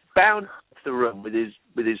came bound to the room with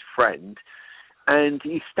his friend, and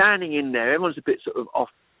he's standing in there. Everyone's a bit sort of off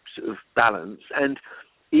balance, and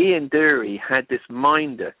Ian Dury had this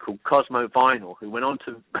minder called Cosmo Vinyl, who went on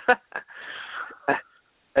to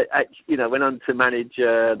went on to manage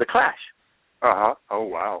the Clash. Oh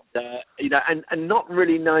wow. And not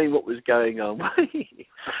really knowing what was going on.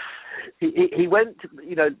 he went to,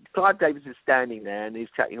 Clive Davis is standing there and he's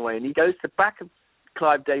chatting away, and he goes to the back of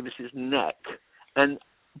Clive Davis's neck and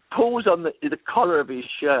pulls on the collar of his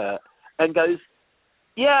shirt and goes,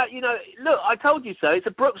 yeah, look, I told you so. It's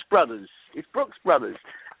the Brooks Brothers. It's Brooks Brothers.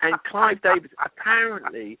 And Clive Davis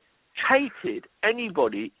apparently hated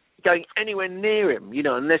anybody going anywhere near him,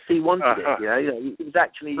 unless he wanted it. He was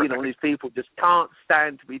actually, one of these people just can't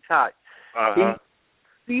stand to be touched. He's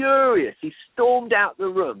furious. He stormed out the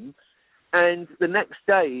room, and the next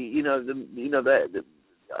day,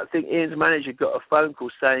 I think Ian's manager got a phone call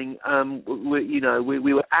saying,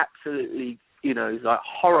 we were absolutely,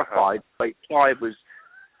 horrified by Clive was,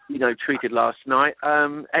 treated last night.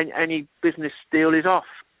 And any business deal is off.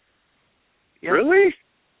 Yep. Really?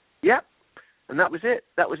 Yep. And that was it.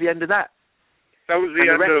 That was the end of that. That was the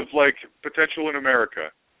end of, potential in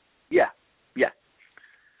America. Yeah.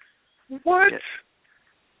 What? Yeah.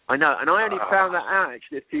 I know, and I only found that out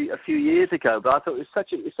actually a few years ago. But I thought it's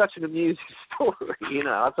such an amusing story.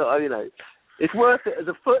 I thought, it's worth it as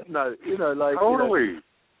a footnote. Totally.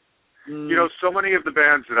 So many of the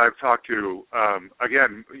bands that I've talked to,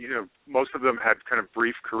 again, most of them had kind of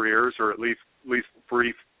brief careers, or at least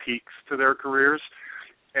brief peaks to their careers.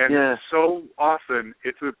 And so often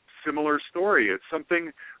it's a similar story. It's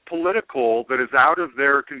something political that is out of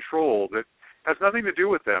their control that has nothing to do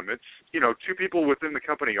with them. It's, two people within the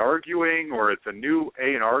company arguing, or it's a new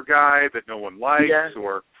A&R guy that no one likes,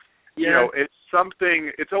 or, it's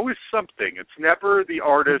something. It's always something. It's never the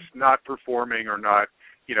artist not performing or not,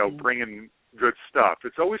 bringing good stuff.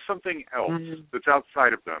 It's always something else that's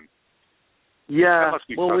outside of them. Yeah. That must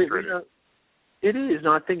be frustrating. It is, and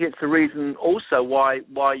I think it's the reason also why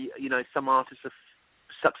some artists are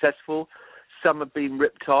successful, some have been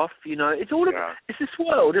ripped off. It's all it's this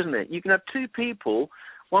world, isn't it? You can have two people,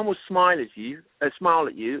 one will smile at you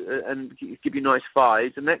and give you nice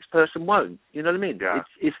vibes, and the next person won't. You know what I mean? Yeah.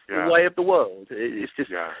 It's the way of the world. It's just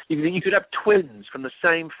you could have twins from the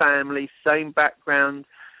same family, same background,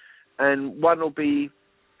 and one will be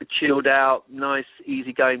a chilled out, nice,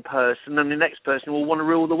 easygoing person, and the next person will want to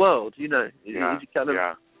rule the world. It's kind of.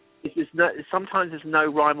 It's just sometimes there's no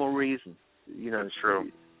rhyme or reason. It's true.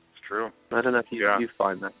 It's true. I don't know if you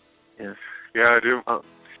find that. Yeah. Yeah, I do. All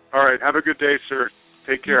right. Have a good day, sir.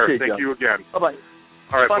 Take care. You too, Thank John. you again. Bye-bye.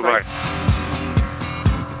 All right. Bye-bye. Bye-bye.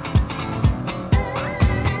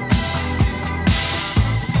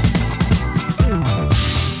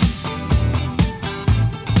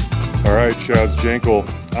 All right, Chaz Jankel.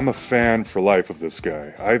 I'm a fan for life of this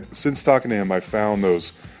guy. Since talking to him, I found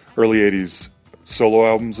those early 80s solo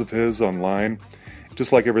albums of his online.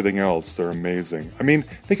 Just like everything else, they're amazing. I mean,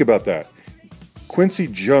 think about that. Quincy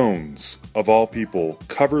Jones, of all people,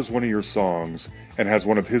 covers one of your songs and has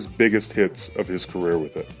one of his biggest hits of his career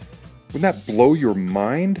with it. Wouldn't that blow your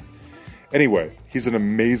mind? Anyway, he's an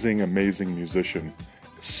amazing, amazing musician.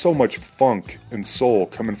 So much funk and soul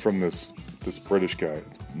coming from this British guy.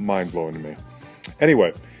 It's mind-blowing to me.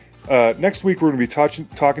 Anyway, next week we're going to be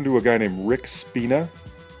talking to a guy named Rick Spina.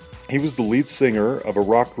 He was the lead singer of a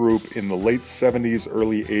rock group in the late 70s,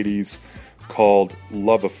 early 80s called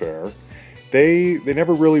Love Affair. They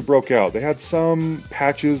never really broke out. They had some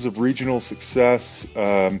patches of regional success.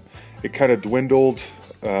 It kind of dwindled.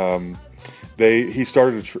 He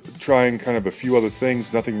started trying kind of a few other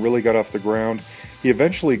things. Nothing really got off the ground. He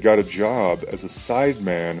eventually got a job as a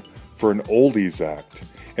sideman for an oldies act.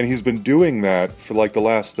 And he's been doing that for like the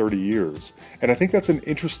last 30 years. And I think that's an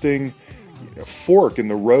interesting fork in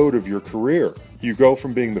the road of your career. You go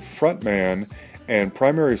from being the front man and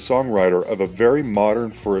primary songwriter of a very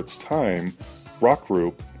modern for its time rock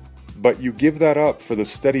group, but you give that up for the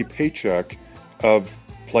steady paycheck of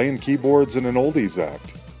playing keyboards in an oldies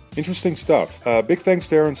act. Interesting stuff. Big thanks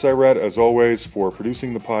to Aaron Syret, as always, for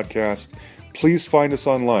producing the podcast. Please find us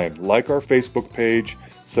online. Like our Facebook page.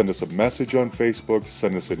 Send us a message on Facebook.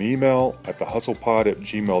 Send us an email at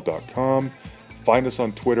thehustlepod@gmail.com. Find us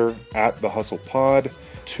on Twitter @thehustlepod.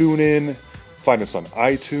 Tune in. Find us on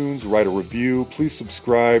iTunes. Write a review. Please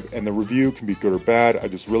subscribe. And the review can be good or bad. I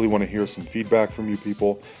just really want to hear some feedback from you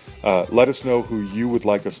people. Let us know who you would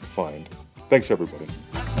like us to find. Thanks, everybody.